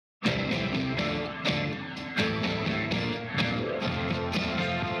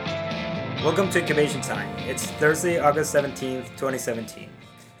Welcome to Incubation Time. It's Thursday, August 17th, 2017.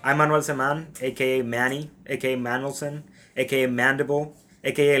 I'm Manuel Seman, aka Manny, aka Manuelson, aka Mandible,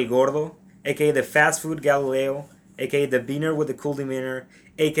 aka El Gordo, aka the fast food Galileo, aka the beaner with the cool demeanor,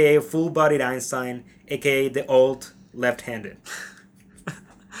 aka full-bodied Einstein, aka the old left-handed.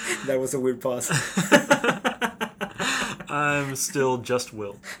 That was a weird pause. I'm still just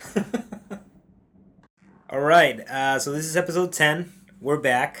Will. Alright, so this is episode 10. We're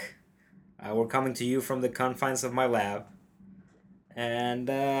back. We're coming to you from the confines of my lab. And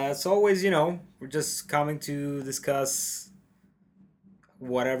as always, we're just coming to discuss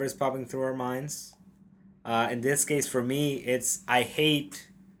whatever is popping through our minds. In this case, for me, it's I hate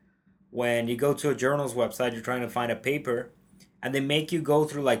when you go to a journal's website, you're trying to find a paper, and they make you go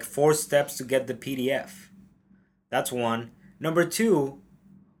through like 4 steps to get the PDF. That's one. Number 2,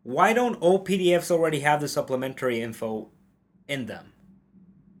 why don't all PDFs already have the supplementary info in them?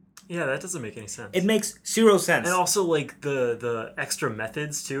 Yeah, that doesn't make any sense. It makes 0 sense. And also, like, the extra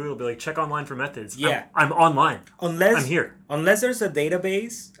methods, too. It'll be like, check online for methods. Yeah. I'm online. I'm here. Unless there's a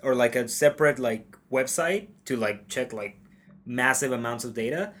database or, like, a separate, like, website to, like, check, like, massive amounts of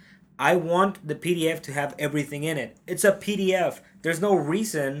data, I want the PDF to have everything in it. It's a PDF. There's no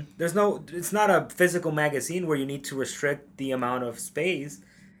reason. It's not a physical magazine where you need to restrict the amount of space.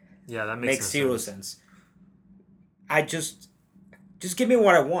 Yeah, that makes 0 sense. I just give me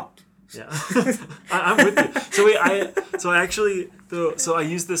what I want. Yeah, I'm with you. So I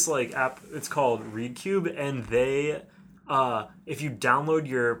use this like app. It's called ReadCube, and they, if you download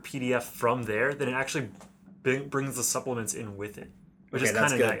your PDF from there, then it actually brings the supplements in with it, which is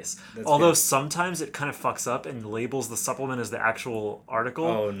kind of nice. Although sometimes it kind of fucks up and labels the supplement as the actual article.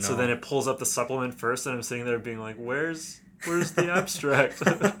 Oh no! So then it pulls up the supplement first, and I'm sitting there being like, "Where's the abstract?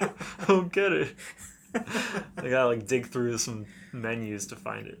 I don't get it." I gotta like dig through some menus to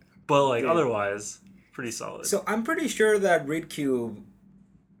find it, but like otherwise, pretty solid. So I'm pretty sure that ReadCube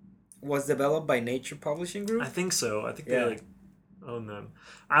was developed by Nature Publishing Group. I think so. I think they like own them.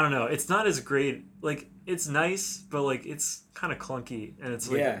 I don't know. It's not as great. Like it's nice, but like it's kind of clunky, and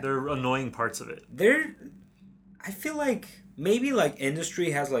it's like there are annoying parts of it. I feel like maybe like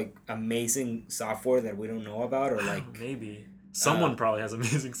industry has like amazing software that we don't know about, or like maybe. Someone probably has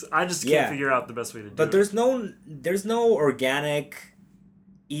amazing. I just can't figure out the best way to do it. But there's no organic,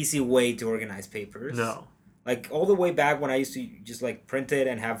 easy way to organize papers. No. Like all the way back when I used to just like print it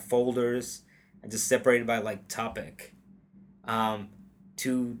and have folders and just separate it by like topic.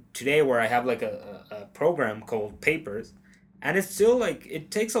 To today where I have like a program called Papers, and it's still like it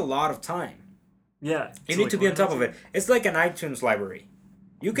takes a lot of time. Yeah. You need to be on top of it. It's like an iTunes library.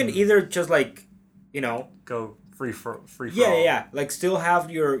 You can either just like, go free for all. Yeah. Like still have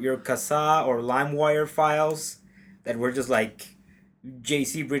your Kazaa or LimeWire files that were just like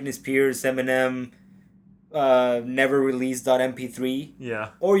JC, Britney Spears, Eminem, never released.mp3. Yeah.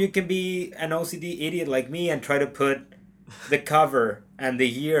 Or you can be an OCD idiot like me and try to put the cover and the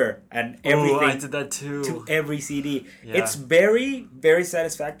year and everything. Oh, I did that too. To every CD. Yeah. It's very, very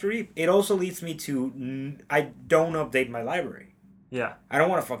satisfactory. It also leads me to I don't update my library. Yeah. I don't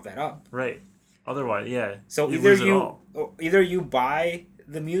want to fuck that up. Right. Otherwise, yeah. So either you buy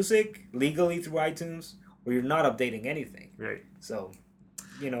the music legally through iTunes, or you're not updating anything. Right. So,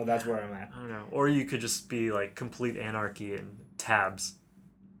 that's where I'm at. I don't know. Or you could just be like complete anarchy and tabs.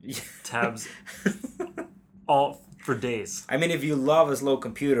 Tabs. All for days. I mean, if you love a slow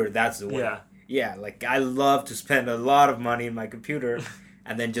computer, that's the way. Yeah. Yeah, like I love to spend a lot of money in my computer,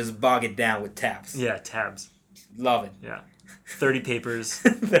 and then just bog it down with tabs. Yeah, tabs. Love it. Yeah. 30 papers.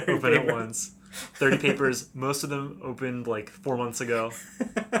 Open at once. 30 papers, most of them opened like 4 months ago.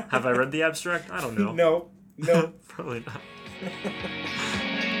 Have I read the abstract? I don't know. No. Probably not.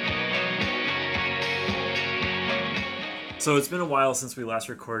 So it's been a while since we last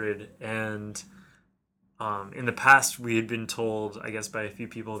recorded, and in the past we had been told, I guess by a few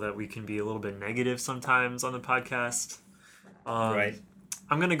people, that we can be a little bit negative sometimes on the podcast. Right.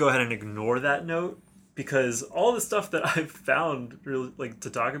 I'm going to go ahead and ignore that note. Because all the stuff that I've found really like to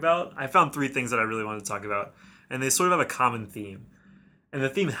talk about, I found 3 things that I really wanted to talk about, and they sort of have a common theme. And the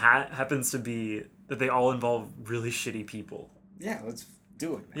theme happens to be that they all involve really shitty people. Yeah, let's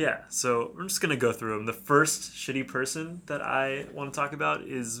do it, man. Yeah, so I'm just going to go through them. The first shitty person that I want to talk about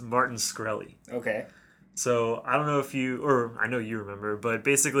is Martin Shkreli. Okay. So I don't know if I know you remember, but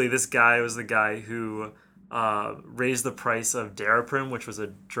basically this guy was the guy who raised the price of Daraprim, which was a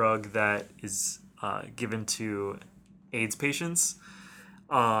drug that is given to AIDS patients,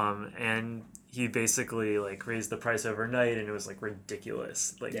 and he basically like raised the price overnight, and it was like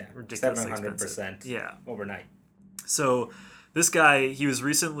ridiculous, ridiculously 700% expensive. Yeah, overnight. So this guy, he was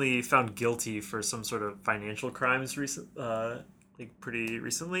recently found guilty for some sort of financial crimes pretty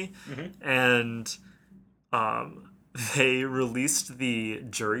recently, and they released the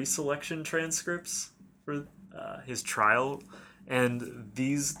jury selection transcripts for his trial, and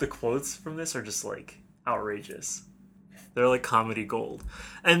the quotes from this are just like outrageous. They're like comedy gold,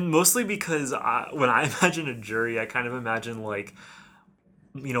 and mostly because when I imagine a jury, I kind of imagine like,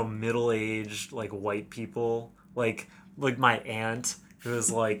 middle-aged like white people, like my aunt who is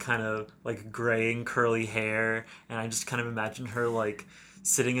like kind of like graying curly hair, and I just kind of imagine her like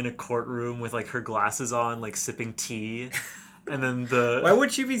sitting in a courtroom with like her glasses on, like sipping tea, and then Why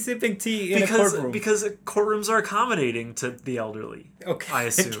would she be sipping tea in a courtroom? Because courtrooms are accommodating to the elderly. Okay, I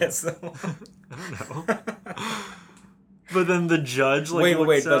assume. I guess so. I don't know. But then the judge wait,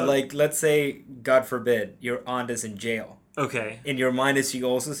 but like, let's say, God forbid, your aunt is in jail. Okay. In your mind, is she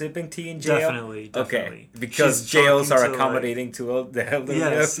also sipping tea in jail? Definitely. Okay, because jails are accommodating to the elderly.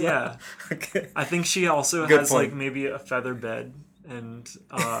 Yes, yeah. Okay. I think she also Good has point. like maybe a feather bed, and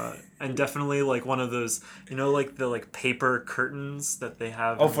definitely like one of those, like the like paper curtains that they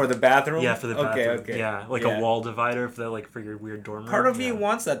have. Oh, for the bathroom? Yeah, for the bathroom. Okay. Yeah, like a wall divider for your weird dorm room. Part of me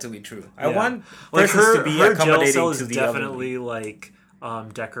wants that to be true. I Yeah. want Like persons to be her jail accommodating cell to is the elderly. definitely like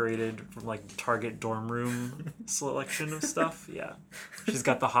decorated from like Target dorm room selection of stuff. Yeah, she's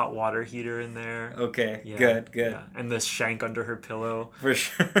got the hot water heater in there. Okay, Yeah, good. Yeah. And the shank under her pillow For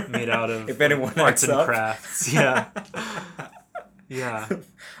sure. made out of if anyone arts acts and up. crafts. Yeah. Yeah.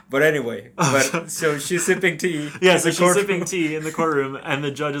 But anyway, so she's sipping tea. Yeah, in so the she's courtroom. sipping tea in the courtroom, and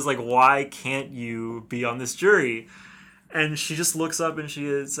the judge is like, "Why can't you be on this jury?" And she just looks up and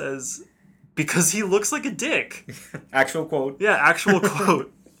she says, "Because he looks like a dick." Actual quote. Yeah, actual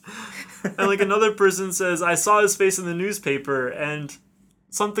quote. And like another person says, "I saw his face in the newspaper, and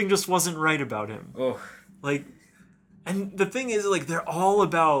something just wasn't right about him." Oh, Like, and the thing is, like, they're all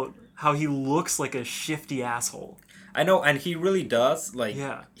about how he looks like a shifty asshole. I know, and he really does. Like,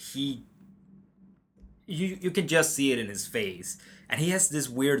 Yeah. you can just see it in his face, and he has this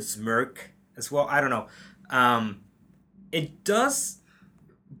weird smirk as well. I don't know. It does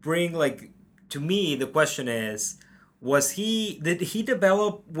bring, like, to me, the question is, did he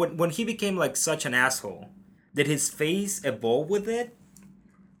develop when he became like such an asshole? Did his face evolve with it,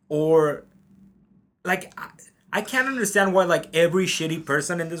 or like? I can't understand why, like, every shitty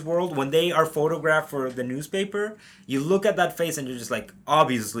person in this world, when they are photographed for the newspaper, you look at that face and you're just like,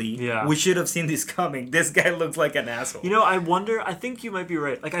 obviously, Yeah. we should have seen this coming. This guy looks like an asshole. I think you might be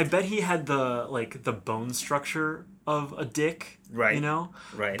right. Like, I bet he had the bone structure of a dick. Right.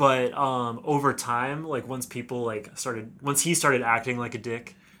 Right. But over time, like, once he started acting like a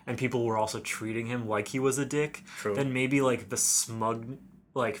dick, and people were also treating him like he was a dick, True. then maybe, like, the smug,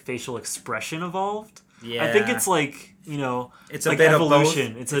 like, facial expression evolved. Yeah. I think it's like, It's a like bit of both.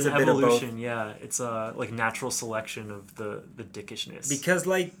 evolution. It's It's an a bit of both. evolution, yeah. It's a like natural selection of the dickishness. Because,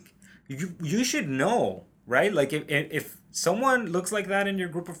 like, you should know, right? Like, if someone looks like that in your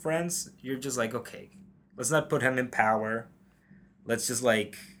group of friends, you're just like, okay, let's not put him in power. Let's just,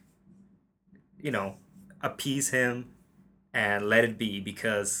 like, appease him and let it be,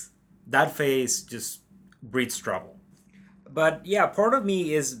 because that face just breeds trouble. But yeah, part of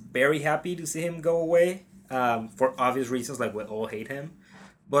me is very happy to see him go away, for obvious reasons, like we all hate him.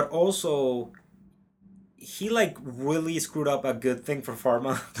 But also, he like really screwed up a good thing for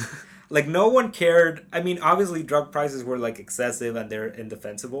pharma. Like, no one cared. I mean, obviously drug prices were like excessive and they're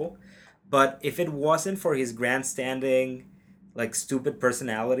indefensible. But if it wasn't for his grandstanding, like, stupid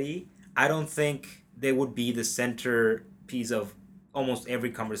personality, I don't think they would be the centerpiece of almost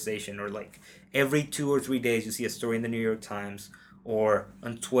every conversation, or like every 2 or 3 days you see a story in the New York Times or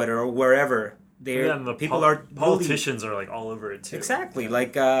on Twitter or wherever. And the People are politicians are like all over it too. Exactly,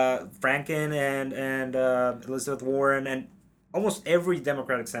 like Franken and Elizabeth Warren, and almost every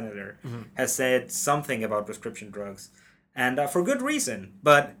Democratic senator has said something about prescription drugs, and for good reason.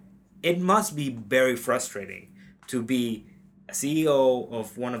 But it must be very frustrating to be a CEO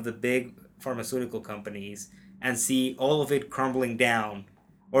of one of the big pharmaceutical companies and see all of it crumbling down,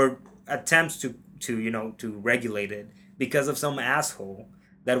 or attempts to regulate it, because of some asshole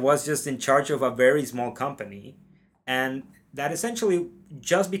that was just in charge of a very small company, and that essentially,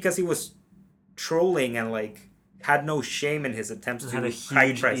 just because he was trolling and like had no shame in his attempts to Had a hide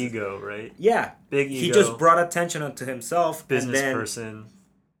huge prices. ego, right? Yeah, Big he ego. just brought attention onto himself. Business and then, person,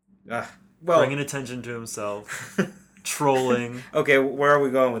 well, bringing attention to himself, trolling. okay, where are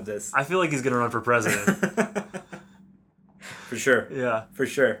we going with this? I feel like he's gonna run for president. For sure. Yeah. For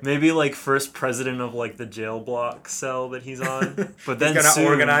sure. Maybe like first president of like the jail block cell that he's on. But then gonna soon,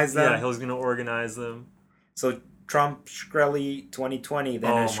 organize them? Yeah, he's gonna organize them. So Trump Shkreli 2020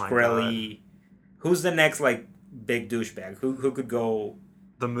 than a Oh my Shkreli. Who's the next like big douchebag? Who could go?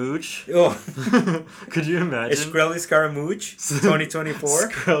 The Mooch. Oh, Could you is imagine? Shkreli Scaramouche 2024?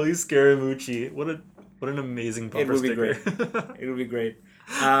 Shkreli Scaramucci. What an amazing It bumper would be sticker. great. It would be great.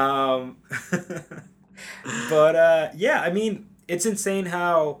 Um, but yeah, I mean, it's insane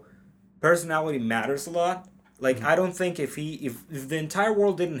how personality matters a lot. Like, I don't think if the entire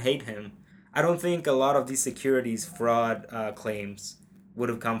world didn't hate him, I don't think a lot of these securities fraud claims would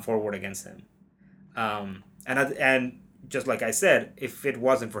have come forward against him. And just like I said, if it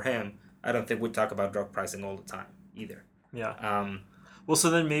wasn't for him, I don't think we'd talk about drug pricing all the time either. Yeah. Um, Well, so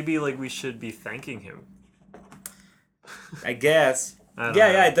then maybe like we should be thanking him. I guess. I don't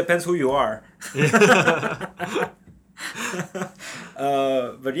Yeah, know. it depends who you are.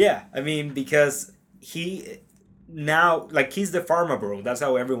 But yeah, I mean, because he now, like, he's the pharma bro. That's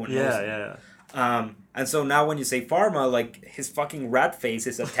how everyone knows him. Yeah. And so now when you say pharma, like, his fucking rat face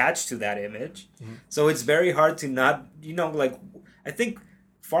is attached to that image. So it's very hard to not, like, I think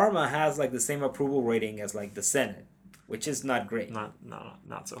pharma has, like, the same approval rating as, like, the Senate, which is not great. Not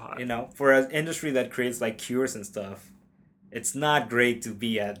so high. For an industry that creates, like, cures and stuff, it's not great to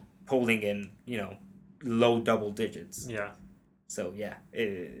be at polling in, low double digits. Yeah. So, yeah,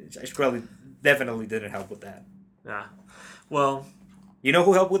 Shkreli definitely didn't help with that. Yeah. Well, You know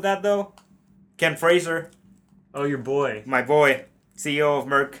who helped with that, though? Ken Fraser, oh, your boy. my boy, CEO of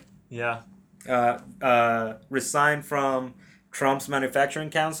Merck, Yeah. resigned from Trump's manufacturing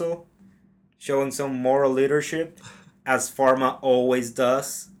council, showing some moral leadership, as pharma always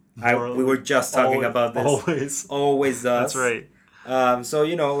does. We were just talking about this. Always does. That's right. So,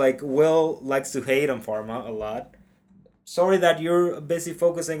 like, Will likes to hate on pharma a lot. Sorry that you're busy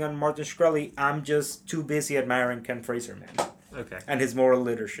focusing on Martin Shkreli. I'm just too busy admiring Ken Fraser, man. Okay. And his moral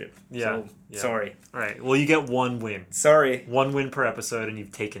leadership. Yeah. So, Yeah. sorry. All right. Well, you get one win. Sorry. One win per episode, and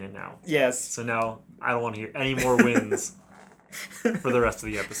you've taken it now. Yes. So now I don't want to hear any more wins for the rest of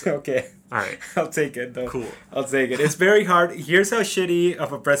the episode. Okay. All right. I'll take it, though. Cool. I'll take it. It's very hard. Here's how shitty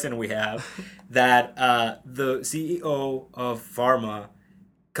of a president we have, that the CEO of pharma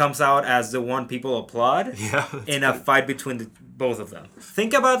comes out as the one people applaud Yeah. in a fight between both of them.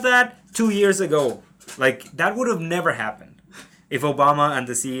 Think about that 2 years ago. Like, that would have never happened if Obama and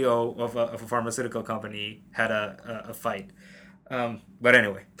the CEO of a pharmaceutical company had a fight. But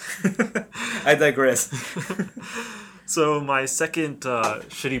anyway, I digress. So my second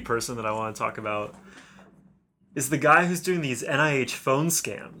shitty person that I want to talk about is the guy who's doing these NIH phone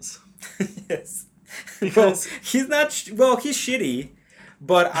scams. Yes. Because he's not... he's shitty,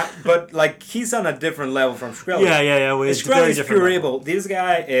 but like, he's on a different level from Shkreli. yeah. Well, it's Shkreli very is different pure level. evil. This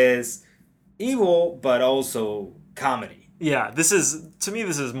guy is evil, but also comedy. Yeah, this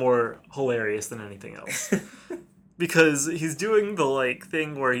is more hilarious than anything else. Because he's doing the like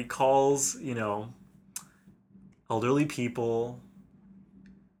thing where he calls, elderly people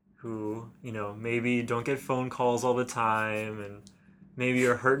who, maybe don't get phone calls all the time and maybe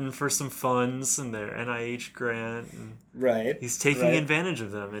are hurting for some funds in their NIH grant, and Right. he's taking right. advantage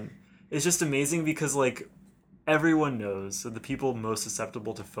of them. And it's just amazing because like everyone knows that the people most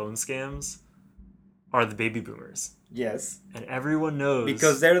susceptible to phone scams are the baby boomers. Yes. And everyone knows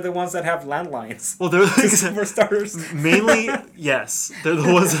Because they're the ones that have landlines. well, they're For starters. mainly yes, they're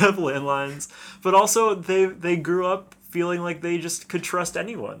the ones that have landlines, but also they grew up feeling like they just could trust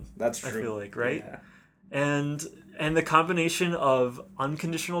anyone. That's true. I feel like, right? Yeah. And the combination of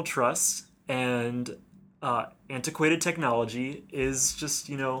unconditional trust and antiquated technology is just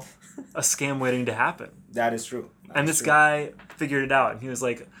a scam waiting to happen. That is true. And this guy figured it out, and he was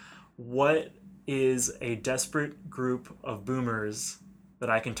like, "What is a desperate group of boomers that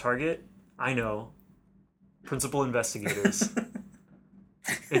I can target? I know. Principal investigators."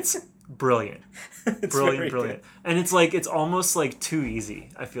 It's brilliant. It's Brilliant, very brilliant. And it's almost like too easy,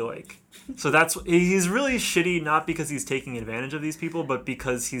 I feel like. So he's really shitty, not because he's taking advantage of these people, but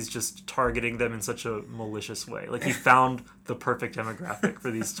because he's just targeting them in such a malicious way. Like, he found the perfect demographic for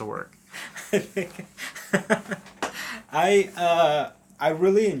these to work. I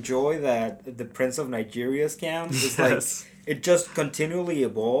really enjoy that the Prince of Nigeria scam is Yes. like, it just continually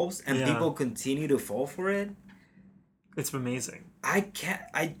evolves and Yeah. people continue to fall for it. It's amazing.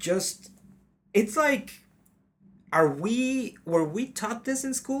 It's like, were we taught this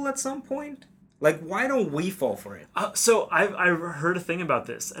in school at some point? Like, why don't we fall for it? So I've heard a thing about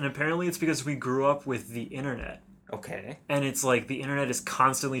this, and apparently it's because we grew up with the internet. Okay. And it's like the internet is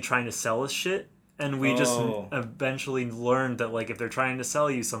constantly trying to sell us shit. And we just Oh. eventually learned that, like, if they're trying to sell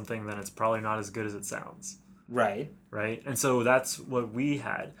you something, then it's probably not as good as it sounds. Right. right? And so that's what we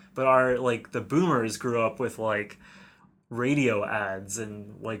had. But our like the boomers grew up with like radio ads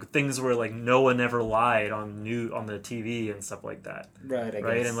and like things where like no one ever lied on the TV and stuff like that, Right, I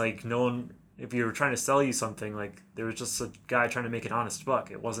right? guess. And like no one, if you were trying to sell you something, like there was just a guy trying to make an honest buck.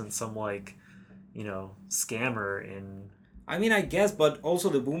 It wasn't some like, scammer in. I mean, I guess, but also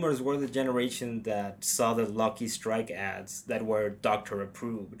the boomers were the generation that saw the Lucky Strike ads that were doctor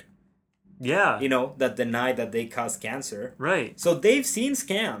approved. Yeah, That denied that they cause cancer. right. So they've seen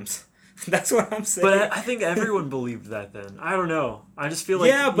scams. That's what I'm saying. But I think everyone believed that then. I don't know. I just feel like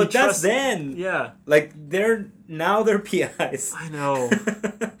yeah, but you that's trust- then. Yeah, Like they're PIs. I know.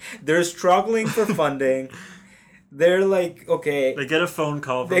 They're struggling for funding. They're like, okay. They get a phone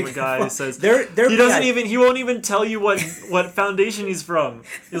call from a guy who says they're he doesn't PIs. even he won't even tell you what foundation he's from.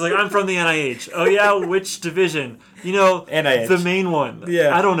 He's like, I'm from the NIH. Oh yeah, which division? NIH. The main one.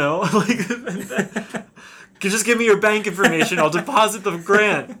 Yeah. I don't know. Like, just give me your bank information. I'll deposit the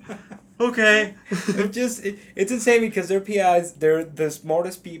grant. Okay. It's insane because they're PIs. They're the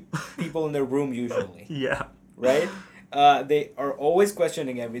smartest people in their room usually, Yeah. right? They are always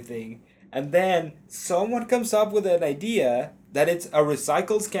questioning everything, and then someone comes up with an idea that it's a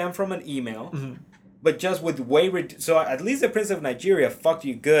recycled scam from an email, but just with so at least the Prince of Nigeria fucked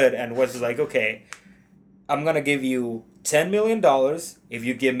you good and was like, okay, I'm gonna give you $10 million if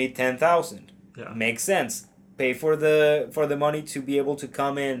you give me 10,000. Yeah. Makes sense. Pay for the money to be able to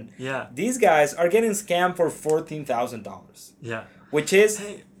come in. Yeah. These guys are getting scammed for $14,000, Yeah. which is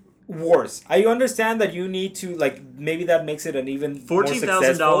Hey, worse. I understand that you need to maybe that makes it an even more $14,000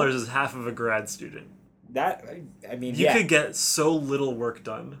 successful. is half of a grad student. That I mean, You yeah. could get so little work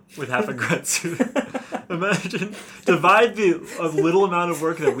done with half a grad student. Imagine divide the little amount of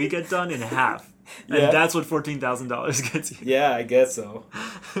work that we get done in half. And Yeah. that's what $14,000 gets you. Yeah, I guess so.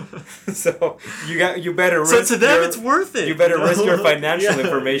 So you better risk. So to them, your- it's worth it. You better risk your financial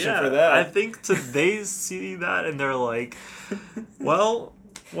information for that. I think they see that and they're like, well,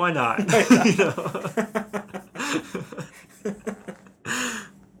 why not?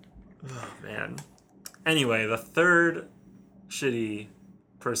 Oh, man. Anyway, the third shitty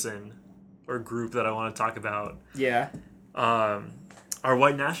person or group that I want to talk about Yeah. are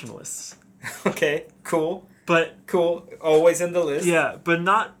white nationalists. Okay. Cool. But Cool. Always in the list. yeah, but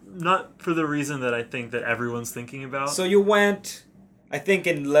not for the reason that I think that everyone's thinking about. So you went, I think,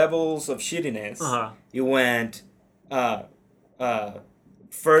 in levels of shittiness. Uh-huh. You went,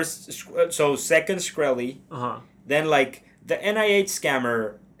 first, so second Shkreli, Uh-huh. then like the NIH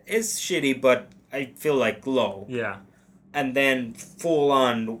scammer is shitty, but I feel like low, Yeah. and then full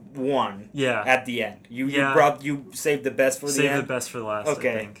on one Yeah. at the end. You Yeah. you saved the best for the Save end. the best for last, I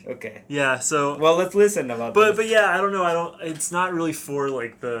Okay. think. Okay. Yeah, so Well, let's listen about. But this. yeah, I don't know. It's not really for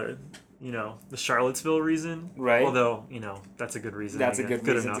like the Charlottesville reason, Right. Although that's a good reason. That's I a guess.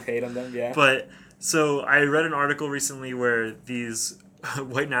 good reason enough. to hate on them. Yeah. But so I read an article recently where these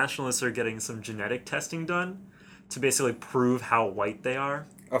white nationalists are getting some genetic testing done to basically prove how white they are.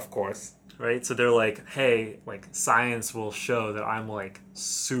 Of course. Right. So they're like, hey, like science will show that I'm like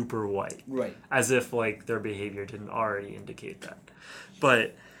super white, Right. as if like their behavior didn't already indicate that.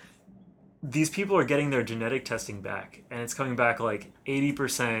 But these people are getting their genetic testing back, and it's coming back like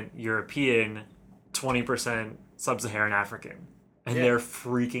 80% European, 20% Sub-Saharan African, and Yeah. they're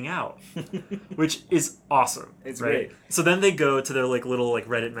freaking out, which is awesome. It's right? great. So then they go to their like little like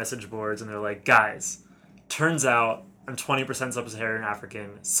Reddit message boards, and they're like, guys, turns out I'm 20% Sub-Saharan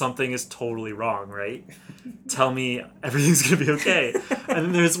African. Something is totally wrong, right? Tell me everything's gonna be okay. And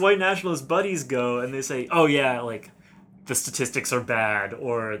then there's white nationalist buddies go, and they say, oh yeah, like the statistics are bad,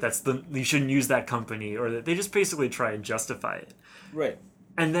 or you shouldn't use that company, or they just basically try and justify it. Right.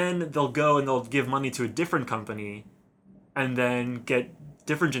 And then they'll go and they'll give money to a different company, and then get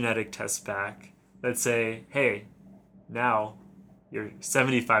different genetic tests back that say, hey, now you're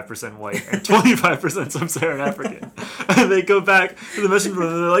 75% white and 25% Sub-Saharan African. And they go back to the message board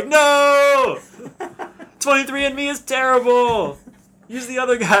and they're like, no! 23andMe is terrible! Use the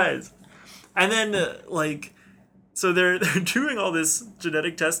other guys. And then, so they're doing all this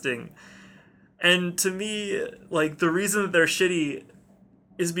genetic testing. And to me, like, the reason that they're shitty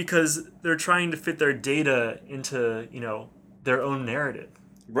is because they're trying to fit their data into, their own narrative.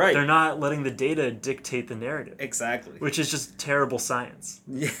 Right. They're not letting the data dictate the narrative, Exactly. which is just terrible science.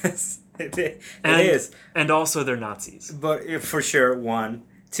 Yes, it And, is. And also they're Nazis. But for sure, one.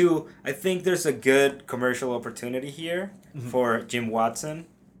 Two, I think there's a good commercial opportunity here for Jim Watson,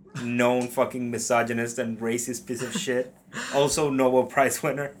 known fucking misogynist and racist piece of shit, also Nobel Prize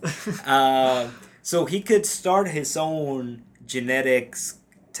winner. So he could start his own genetics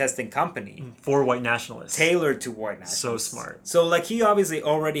testing company For white nationalists. tailored to white nationalists. So smart. So like he obviously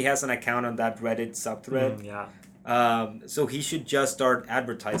already has an account on that Reddit subthread. Yeah. So he should just start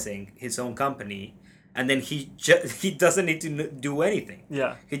advertising his own company, and then he doesn't need to do anything.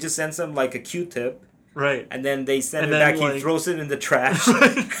 Yeah. He just sends them like a Q-tip, Right. and then they send And it then, back. like- He throws it in the trash.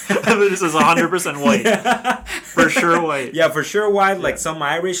 And this is 100% white. For sure white. Yeah, for sure white. Like Yeah. some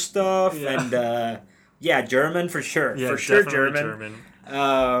Irish stuff, Yeah. and yeah, German for sure. Yeah, for sure, definitely German.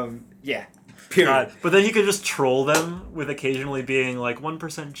 German. Yeah. Period. God. But then he could just troll them with occasionally being like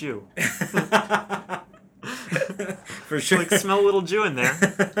 1% Jew. For sure. Like, smell a little Jew in there.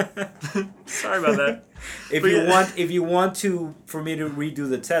 Sorry about that. If But you yeah. want for me to redo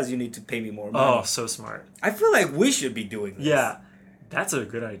the test, you need to pay me more money. Oh, so smart. I feel like we should be doing this. Yeah. That's a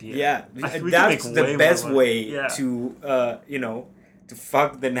good idea. Yeah, We could that's make the way more best money. way Yeah. to to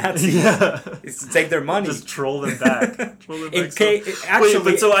fuck the Nazis. Yeah. Is to take their money. Just troll them back. Troll them In back. case, actually, Wait,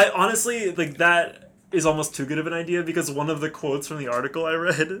 but so I honestly, like, that is almost too good of an idea because one of the quotes from the article I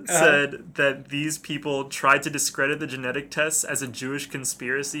read said that these people tried to discredit the genetic tests as a Jewish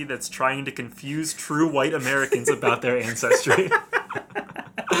conspiracy that's trying to confuse true white Americans about their ancestry.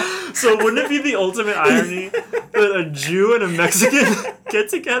 So wouldn't it be the ultimate irony that a Jew and a Mexican get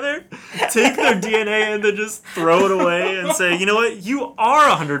together, take their DNA, and then just throw it away and say, you know what, you are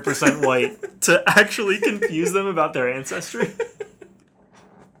 100% white, to actually confuse them about their ancestry?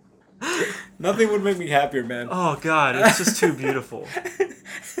 nothing would make me happier, man. Oh god, it's just too beautiful.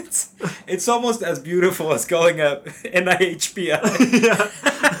 It's almost as beautiful as calling up NIHPI. Yeah.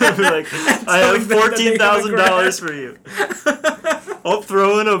 I'd be like, I have telling them that they have a $14,000 for you. I'll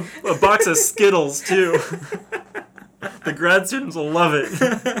throw in a box of Skittles too. The grad students will love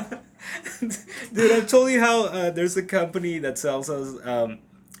it. Dude, I've told you how there's a company that sells us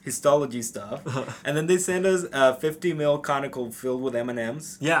histology stuff, and then they send us a 50 ml conical filled with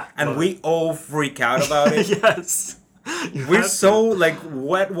M&Ms. Yeah. And love we all freak out about it. it. Yes. You We're have so like,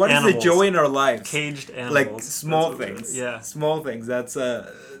 what is the Animals. joy in our lives? to. Caged animals. Like small That's what they're- things. Yeah. Small things. That's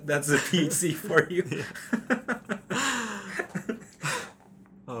a PhD for you.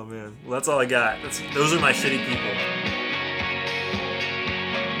 Oh man. Well, that's all I got. Those are my shitty people.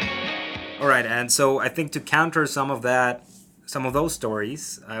 All right, and so I think to counter some of those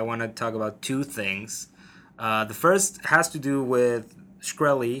stories, I want to talk about two things. The first has to do with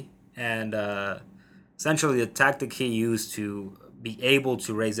Shkreli and essentially the tactic he used to be able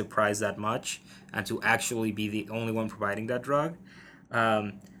to raise the price that much and to actually be the only one providing that drug.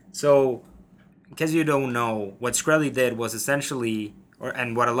 So, in case you don't know, what Shkreli did was essentially,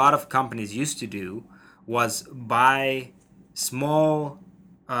 and what a lot of companies used to do, was buy small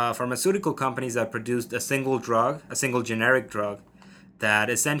pharmaceutical companies that produced a single generic drug that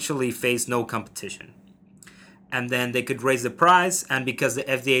essentially faced no competition. And then they could raise the price, and because the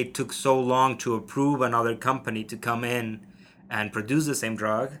FDA took so long to approve another company to come in and produce the same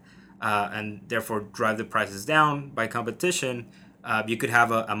drug, and therefore drive the prices down by competition, you could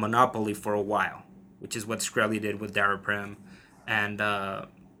have a monopoly for a while, which is what Shkreli did with Daraprim, and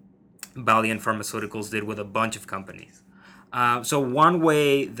Valiant Pharmaceuticals did with a bunch of companies. So one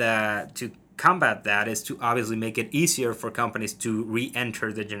way that to combat that is to obviously make it easier for companies to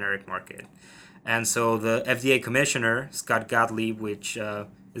re-enter the generic market. And so the FDA commissioner, Scott Gottlieb, which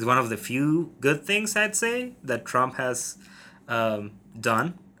is one of the few good things, I'd say, that Trump has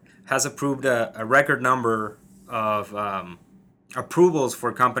done, has approved a record number of approvals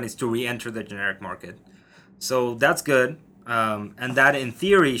for companies to re-enter the generic market. So that's good. And that, in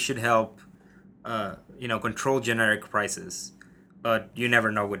theory, should help control generic prices. But you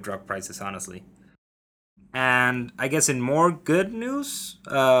never know with drug prices, honestly. And I guess in more good news,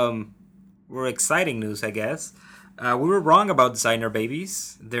 or exciting news, I guess, we were wrong about designer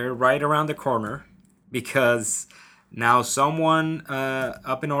babies. They're right around the corner because now someone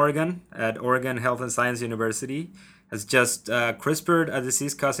up in Oregon at Oregon Health and Science University has just CRISPR'd a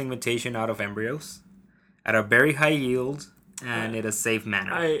disease-causing mutation out of embryos at a very high yield and in a safe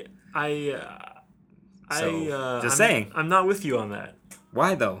manner. Saying. I'm not with you on that.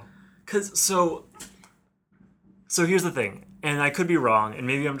 Why though? Cause so here's the thing, and I could be wrong, and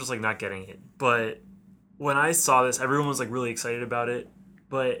maybe I'm just like not getting it. But when I saw this, everyone was like really excited about it.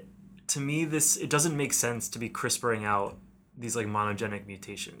 But to me, it doesn't make sense to be CRISPRing out these like monogenic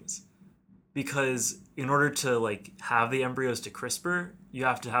mutations, because in order to like have the embryos to CRISPR, you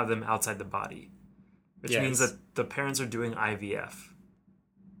have to have them outside the body, which means that the parents are doing IVF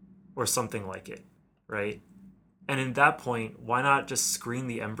or something like it, right? And in that point, why not just screen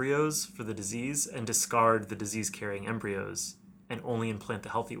the embryos for the disease and discard the disease-carrying embryos and only implant the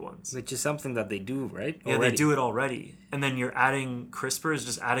healthy ones. Which is something that they do, right? Yeah, they do it already. And then you're adding CRISPR is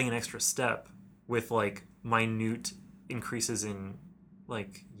just adding an extra step with like minute increases in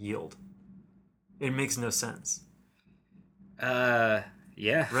like yield. It makes no sense.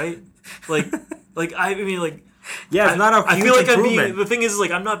 Yeah. Right? Like I mean like Yeah, it's not a I huge feel like improvement. the thing is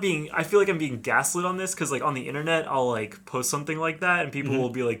like I feel like I'm being gaslit on this because like on the internet I'll like post something like that and people will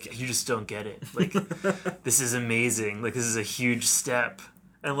be like, you just don't get it. Like this is amazing. Like this is a huge step.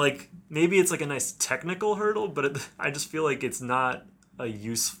 And like maybe it's like a nice technical hurdle, but I just feel like it's not a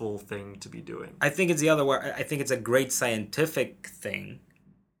useful thing to be doing. I think it's the other way. I think it's a great scientific thing,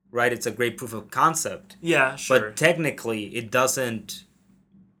 right? It's a great proof of concept. Yeah, sure. But technically, it doesn't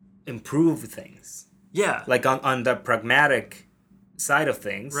improve things. Yeah. Like on the pragmatic side of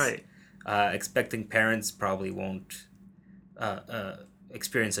things, Right. Expecting parents probably won't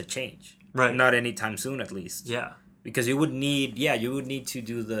experience a change. Right. Not anytime soon, at least. Yeah. Because you would need to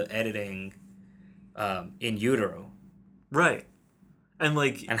do the editing in utero. Right. And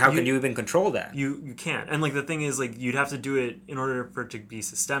like And how can you even control that? You can't. And like the thing is like you'd have to do it in order for it to be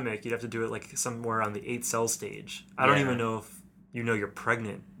systemic, you'd have to do it like somewhere on the 8 cell stage. I don't even know if you know you're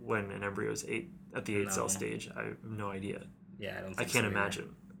pregnant when an embryo is at the 8 cell stage. I have no idea. Yeah, I can't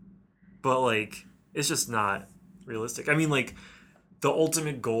imagine. But like it's just not realistic. I mean like the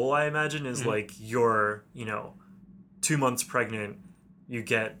ultimate goal I imagine is like you're, 2 months pregnant, you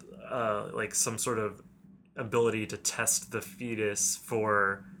get like some sort of ability to test the fetus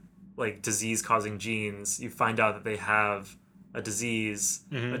for like disease causing genes. You find out that they have a disease,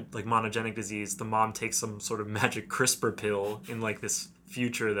 like monogenic disease. The mom takes some sort of magic CRISPR pill in like this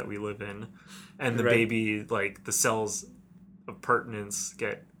future that we live in, and the baby, like the cells of pertinence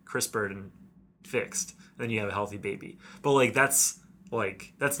get CRISPR'd and fixed. And then you have a healthy baby. But like that's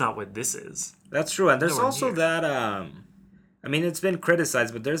not what this is. That's true. And there's Nowhere also near. that I mean, it's been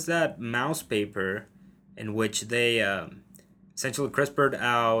criticized, but there's that mouse paper in which they essentially try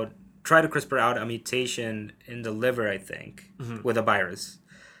to CRISPR out a mutation in the liver, I think, with a virus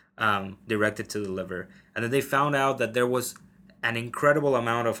directed to the liver. And then they found out that there was an incredible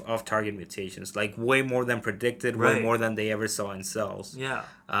amount of off-target mutations, like way more than predicted, way Right. more than they ever saw in cells. Yeah.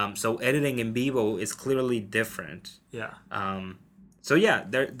 So editing in vivo is clearly different. Yeah. So yeah,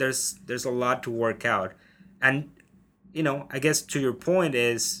 there's a lot to work out. And, I guess to your point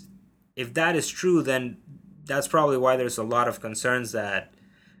is, if that is true, then that's probably why there's a lot of concerns that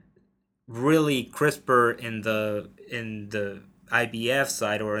really CRISPR in the IVF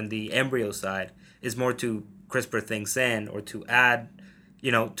side or in the embryo side is more to CRISPR things in, or to add,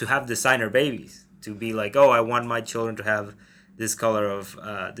 to have designer babies, to be like, oh, I want my children to have this color of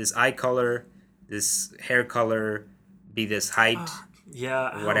this eye color, this hair color, be this height. Yeah,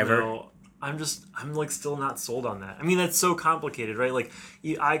 I whatever. don't know. I'm like still not sold on that. I mean, that's so complicated, right? Like,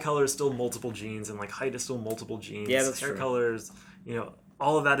 eye color is still multiple genes, and like height is still multiple genes. Yeah, that's hair true. colors,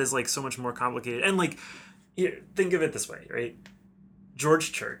 all of that is like so much more complicated. And like, think of it this way, right?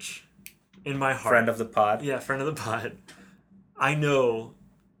 George Church, in my heart, Friend of the pod. yeah, friend of the pod. I know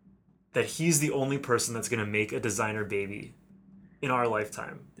that he's the only person that's gonna make a designer baby in our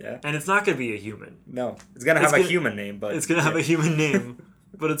lifetime. Yeah. And it's not gonna be a human. No, it's gonna have a human name, but It's gonna have a human name,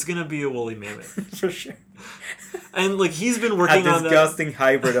 but it's gonna be a woolly mammoth. for sure. And like he's been A working on that. disgusting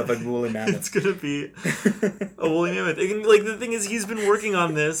hybrid of a woolly mammoth. It's gonna be a woolly mammoth. And, like the thing is, he's been working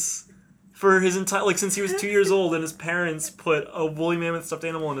on this for his entire since he was 2 years old, and his parents put a woolly mammoth stuffed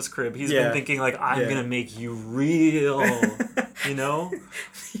animal in his crib. He's been thinking like, I'm gonna make you real, Do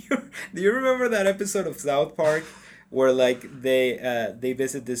you remember that episode of South Park where like they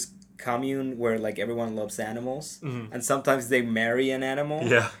visit this commune where like everyone loves animals, and sometimes they marry an animal?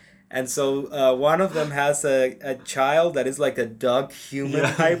 Yeah. And so one of them has a child that is like a dog human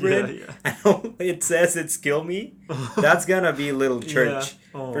hybrid. Yeah. And it says it's kill me. That's gonna be Little Church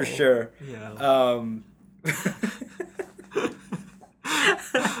for sure. Yeah.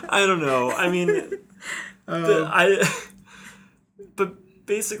 I don't know. I mean, but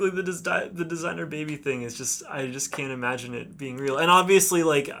basically the designer baby thing is just, I just can't imagine it being real. And obviously,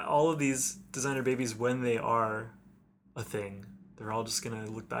 like all of these designer babies, when they are a thing, they're all just gonna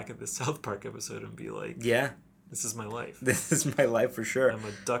look back at this South Park episode and be like, Yeah, this is my life. this is my life for sure. I'm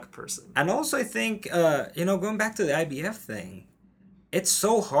a duck person. And also, I think, going back to the IVF thing, it's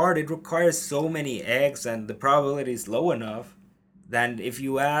so hard. It requires so many eggs, and the probability is low enough that if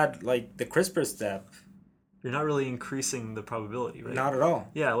you add, like, the CRISPR step, You're not really increasing the probability, right? not at all.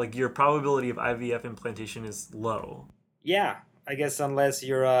 Yeah, like your probability of IVF implantation is low. Yeah, I guess unless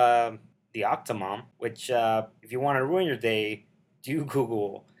you're the Octomom, which, if you want to ruin your day, do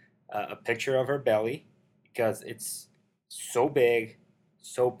Google a picture of her belly, because it's so big,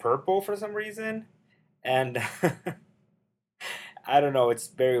 so purple for some reason, and I don't know. It's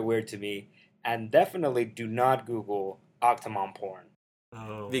very weird to me. And definitely do not Google Octomom porn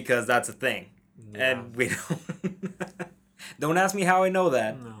Oh, because that's a thing, yeah. and we don't. Don't ask me how I know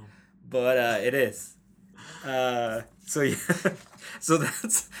that, No. but it is. So yeah, so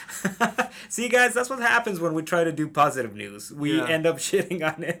that's see, guys, that's what happens when we try to do positive news. We Yeah. end up shitting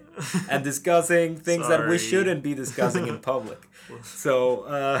on it and discussing things that we Sorry. shouldn't be discussing in public. So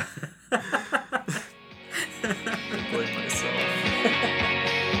I blame myself.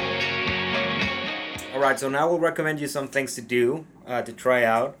 all right, so now we'll recommend you some things to do to try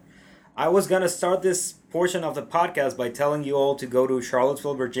out. I was gonna start this portion of the podcast by telling you all to go to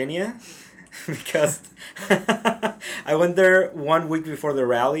Charlottesville, Virginia, because I went there 1 week before the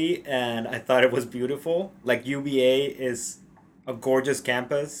rally and I thought it was beautiful. Like UBA is a gorgeous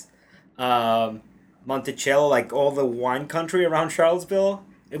campus. Monticello, like all the wine country around Charlottesville,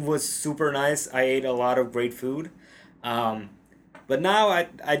 it was super nice. I ate a lot of great food. Um, but now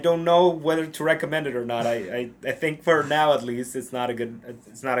I don't know whether to recommend it or not. I think for now at least it's not a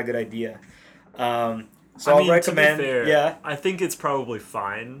good idea. So I I'll mean, recommend, to be fair, yeah. I think it's probably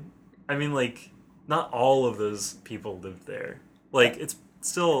fine. I mean, like, not all of those people live there. Like, it's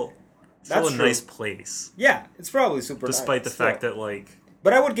still That's a true. nice place, Yeah, it's probably super nice. despite the still. fact that, like,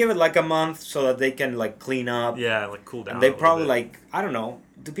 But I would give it like a month so that they can like clean up. yeah, like cool down. And they a little probably bit. like, I don't know.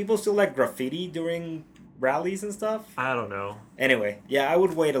 Do people still like graffiti during rallies and stuff? I don't know. Anyway, yeah, I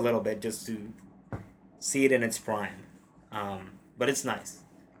would wait a little bit just to see it in its prime. But it's nice.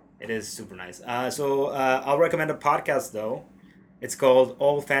 It is super nice. I'll recommend a podcast though. It's called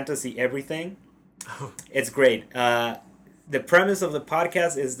All Fantasy Everything. It's great. The premise of the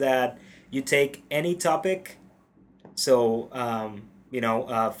podcast is that you take any topic, so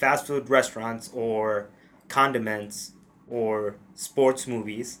fast food restaurants or condiments or sports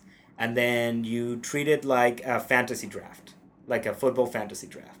movies, and then you treat it like a fantasy draft, like a football fantasy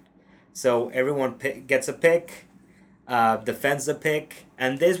draft. So everyone gets a pick, defends the pick,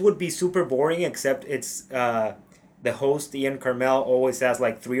 and this would be super boring. Except it's the host Ian Carmel always has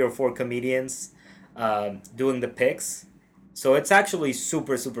like 3 or 4 comedians doing the picks, so it's actually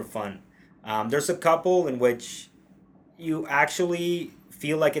super super fun. There's a couple in which you actually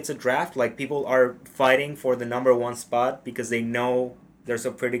feel like it's a draft, like people are fighting for the number one spot because they know there's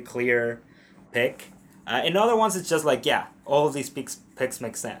a pretty clear pick. In other ones, it's just like, yeah, all of these picks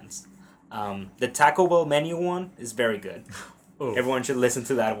make sense. The Taco Bell menu one is very good. Oh, Everyone should listen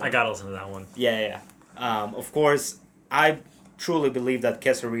to that one. I gotta listen to that one. Yeah, yeah. Of course, I truly believe that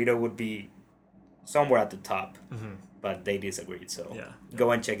Quesarito would be somewhere at the top, but they disagreed. So Yeah. go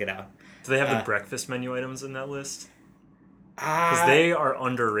and check it out. Do they have Uh, the breakfast menu items in that list? Ah, Because they are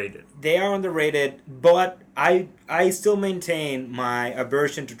underrated. they are underrated, but I still maintain my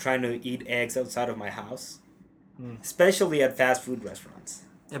aversion to trying to eat eggs outside of my house, especially at fast food restaurants.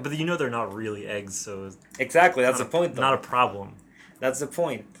 Yeah, but you know they're not really eggs, so it's Exactly, that's the not point, though. not a problem. That's the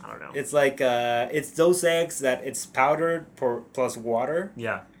point. I don't know. It's like it's those eggs that it's powdered plus water,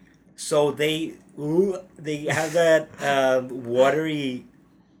 Yeah. so they have that watery,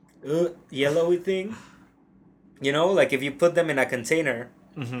 yellowy thing. You know, like if you put them in a container,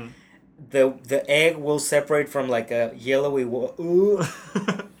 Mm-hmm. the egg will separate from like a yellowy.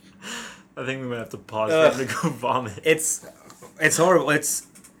 I think we might have to pause Ugh. for him to go vomit. It's horrible.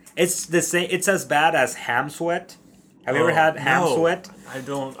 It's the same. It's as bad as ham sweat. Have you ever Oh, had ham no. sweat? I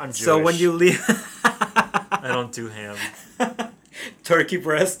don't. I'm Jewish. So when you leave, I don't do ham. turkey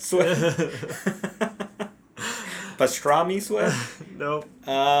breast sweat, pastrami sweat. Nope.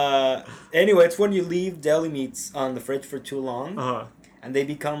 Anyway, it's when you leave deli meats on the fridge for too long, Uh-huh. and they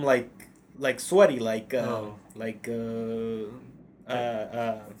become like sweaty, Oh.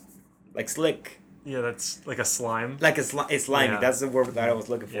 like slick, Yeah, that's like a slime. like it's slimy. Yeah. That's the word that I was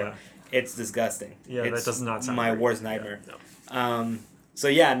looking for. Yeah. It's disgusting. Yeah, It's that does not sound my great. worst nightmare. Yeah, no. So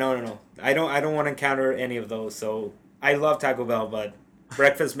yeah, no. I don't want to encounter any of those. So I love Taco Bell, but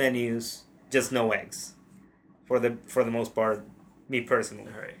breakfast menus just no eggs, for the most part. Me personally,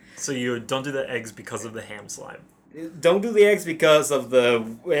 All right. So you don't do the eggs because of the ham slime. don't do the eggs because of the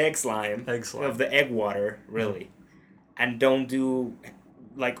egg slime, Egg slime. of the egg water, really, and don't do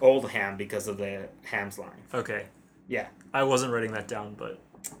like old ham because of the ham slime. Okay. Yeah, I wasn't writing that down, but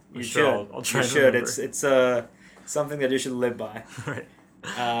you I'm should. sure I'll try you and should. remember. It's something that you should live by. All right.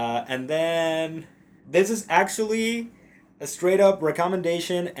 And then this is actually a straight up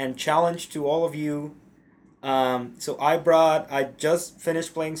recommendation and challenge to all of you. So I just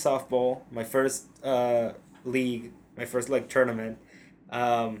finished playing softball, my first league, my first like tournament,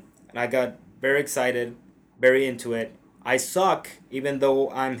 and I got very excited, very into it. I suck, even though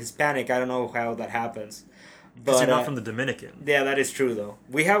I'm Hispanic. I don't know how that happens. Because But you're not from the Dominican. yeah, that is true though.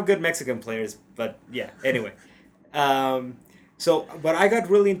 We have good Mexican players, but yeah. Anyway, um, so but I got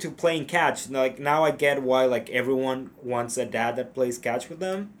really into playing catch. Like now I get why like everyone wants a dad that plays catch with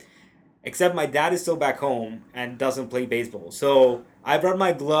them. Except my dad is still back home and doesn't play baseball. So I brought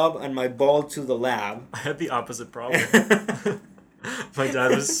my glove and my ball to the lab. I had the opposite problem. My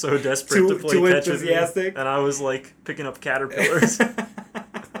dad was so desperate Too- to play too catch with me, enthusiastic? and I was like picking up caterpillars.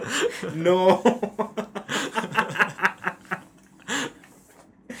 No.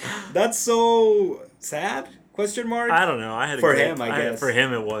 That's so sad? Question mark? I don't know. I had a For great, him, I guess. For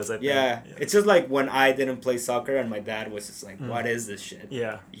him, it was. I think. Yeah. It's just like when I didn't play soccer and my dad was just like, "What is this shit?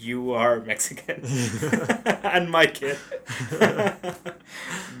 Yeah. You are Mexican." And my kid.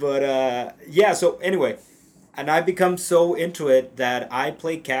 But yeah, so anyway, and I become so into it that I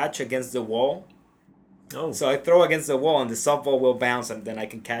play catch against the wall. Oh. So I throw against the wall and the softball will bounce and then I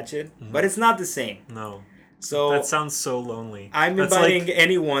can catch it. But it's not the same. No. So That sounds so lonely. I'm That's inviting like,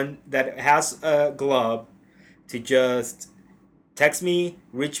 anyone that has a glove to just text me,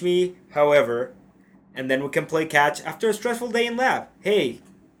 reach me, however, and then we can play catch after a stressful day in lab. Hey,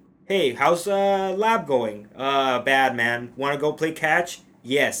 how's lab going? Bad, man. Want to go play catch?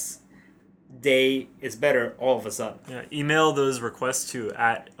 Yes. Day is better all of a sudden. yeah, email those requests to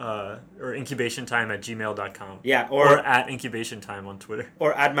at or incubationtime@gmail.com. Yeah, Or at incubationtime on Twitter.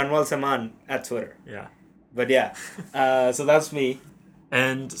 or at Manuel Saman at Twitter. Yeah. But yeah, so that's me.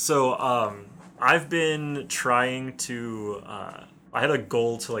 And so I've been trying to. I had a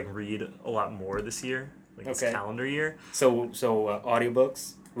goal to like read a lot more this year, like this Okay. calendar year. So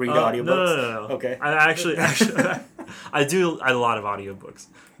audiobooks? Read audiobooks? No. Okay. I actually, I do a lot of audiobooks,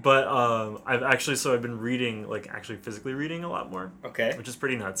 but I've been reading, like actually physically reading a lot more, Okay. which is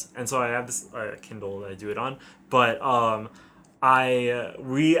pretty nuts. And so I have this Kindle that I do it on, but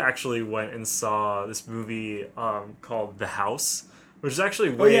we actually went and saw this movie called The House, which is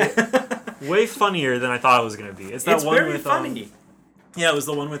actually Oh yeah. way funnier than I thought it was gonna be. It's that It's one very with funny. yeah, it was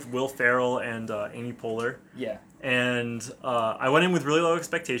the one with Will Ferrell and Amy Poehler. Yeah. And I went in with really low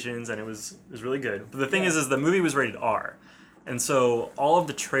expectations, and it was really good. But the thing Yeah. is the movie was rated R, and so all of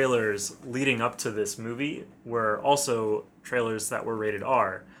the trailers leading up to this movie were also trailers that were rated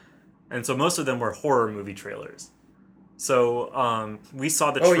R, and so most of them were horror movie trailers. So we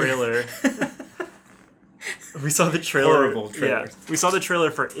saw the Oh, yeah. trailer. We saw the trailer. Horrible trailers. Yeah, we saw the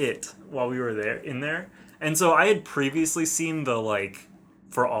trailer for It while we were there, and so I had previously seen the like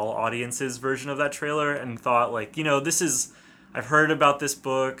for all audiences version of that trailer and thought like, I've heard about this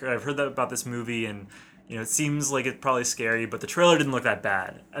book, or I've heard about this movie, and it seems like it's probably scary, but the trailer didn't look that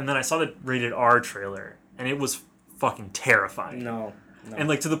bad. And then I saw the rated R trailer, and it was fucking terrifying. No. And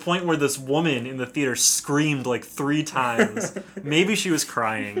like to the point where this woman in the theater screamed like 3 times. Maybe she was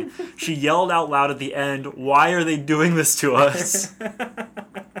crying. She yelled out loud at the end, "Why are they doing this to us?"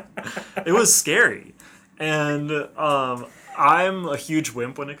 It was scary. And I'm a huge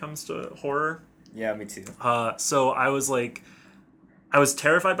wimp when it comes to horror. Yeah, me too. So I was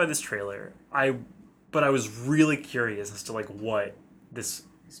terrified by this trailer. But I was really curious as to like what this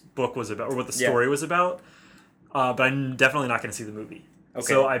book was about or what the story was about. But I'm definitely not going to see the movie. Okay.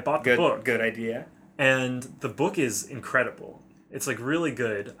 So I bought the book. Good idea. And the book is incredible. It's like really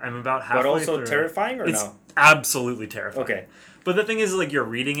good. I'm about halfway But also through. terrifying or It's no? absolutely terrifying. Okay. But the thing is, like, you're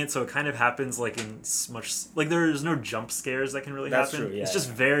reading it, so it kind of happens like in much like there's no jump scares that can really That's happen. true, yeah, it's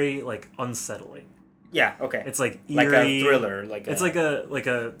just very like unsettling. Yeah, okay. It's like eerie. like a thriller. It's like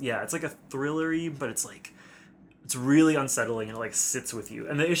a yeah. It's like a thrillery, but it's like it's really unsettling and it like sits with you.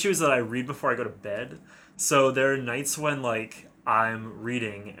 And the issue is that I read before I go to bed, so there are nights when like I'm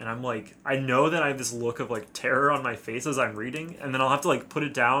reading and I'm like I know that I have this look of like terror on my face as I'm reading, and then I'll have to like put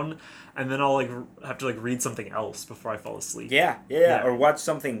it down, and then I'll like have to like read something else before I fall asleep. Yeah. Or watch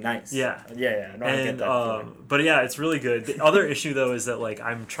something nice. Yeah. Yeah. No, I get And that feeling. but yeah, it's really good. The other issue though is that like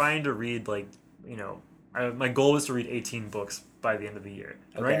I'm trying to read like my goal was to read 18 books by the end of the year.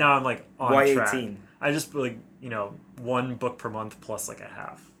 And right Okay. now I'm like on Why track. 18? I just like one book per month plus like a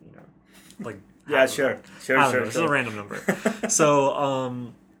half. Like Yeah, half of sure. it. I don't know, it's a random number.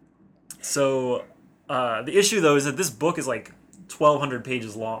 So the issue though is that this book is like 1,200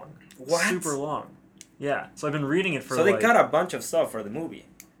 pages long. What? Super long. Yeah. So I've been reading it for. So they like, cut a bunch of stuff for the movie.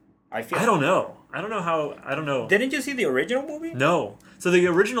 I feel. I don't know. I don't know how. I don't know. Didn't you see the original movie? No. So the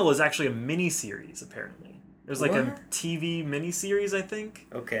original is actually a mini series. Apparently, it was like a What? TV mini series, I think.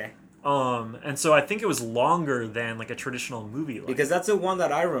 Okay. And so I think it was longer than like a traditional movie. Because that's the one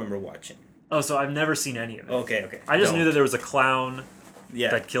that I remember watching. Oh, so I've never seen any of it. Okay. I just No. knew that there was a clown Yeah.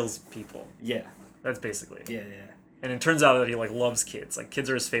 that kills people. Yeah. That's basically it. Yeah. And it turns out that he like loves kids. Like kids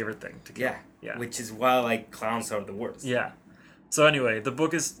are his favorite thing to kill. Yeah. Yeah. Which is why like clowns are the worst. Yeah. So anyway, the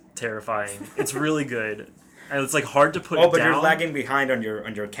book is terrifying. It's really good. And it's like hard to put Oh, but down. you're lagging behind on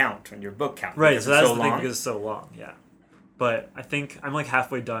your count, on your book count. Right, because so it's that's so the thing long. because it's so long, yeah. But I think I'm like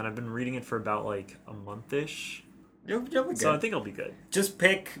halfway done. I've been reading it for about like a month-ish. You'll be good. So I think it'll be good. Just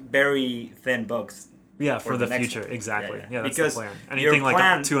pick very thin books. Yeah, for the next future. one. Exactly. Yeah, that's Because the plan. your Anything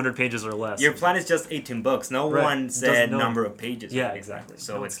plan- like 200 pages or less. Your plan is just 18 books. No Right. one Doesn't said know. number of pages. Yeah, or anything. exactly.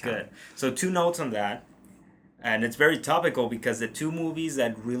 So No it's one's counting. good. So 2 notes on that. And it's very topical because the 2 movies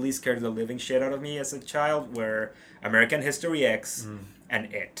that really scared the living shit out of me as a child were American History X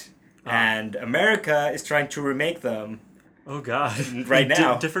and It. And America is trying to remake them Oh God! right In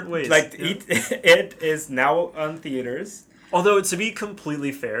now. different ways. Like Yeah. it is now on theaters. Although to be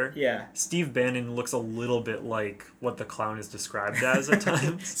completely fair, Yeah. Steve Bannon looks a little bit like what the clown is described as at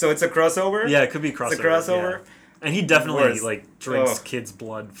times. So it's a crossover? Yeah, it could be a crossover. It's a crossover? yeah. And he definitely Worse. like drinks Oh. kids'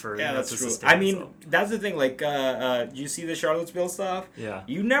 blood for Yeah, that's to true. sustain I mean, himself. that's the thing. Like, you see the Charlottesville stuff. Yeah.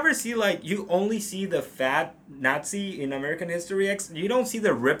 You never see you only see the fat Nazi in American History X. You don't see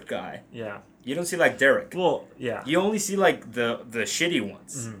the ripped guy. Yeah. You don't see like Derek. Well, yeah. You only see like the shitty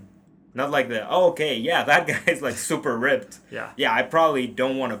ones. Mhm. Not like that guy's like super ripped. Yeah. Yeah, I probably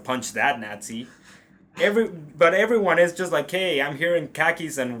don't want to punch that Nazi. But everyone is just like, hey, I'm here in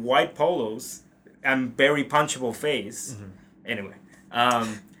khakis and white polos. I'm very punchable face. Mm-hmm. Anyway,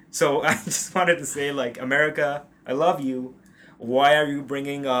 so I just wanted to say, like, America, I love you. Why are you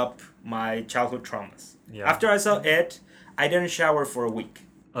bringing up my childhood traumas? Yeah. After I saw it, I didn't shower for a week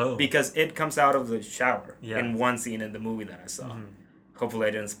Oh. because it comes out of the shower Yeah. in one scene in the movie that I saw. Hopefully,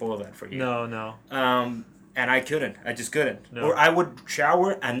 I didn't spoil that for you. No. And I couldn't. I just couldn't. No. Or I would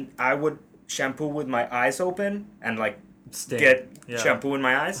shower and I would shampoo with my eyes open and like Stain. get Yeah. shampoo in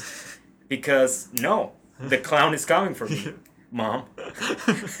my eyes because no, the clown is coming for me, Mom.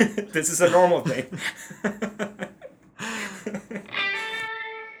 This is a normal thing.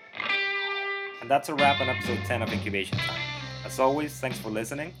 And that's a wrap on episode 10 of Incubation Time. As always, thanks for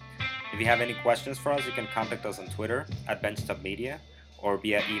listening. If you have any questions for us, you can contact us on Twitter at BenchtopMedia or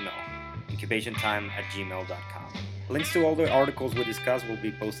via email, incubationtime@gmail.com. Links to all the articles we discussed will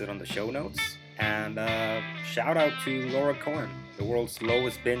be posted on the show notes. And shout out to Laura Cohen, the world's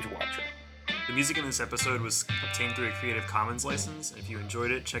lowest binge watcher. The music in this episode was obtained through a Creative Commons license. If you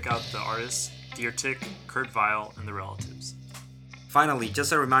enjoyed it, check out the artists Deer Tick, Kurt Vile, and the Relatives. Finally,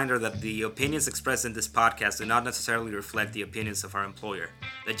 just a reminder that the opinions expressed in this podcast do not necessarily reflect the opinions of our employer,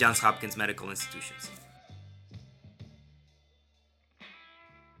 the Johns Hopkins Medical Institutions.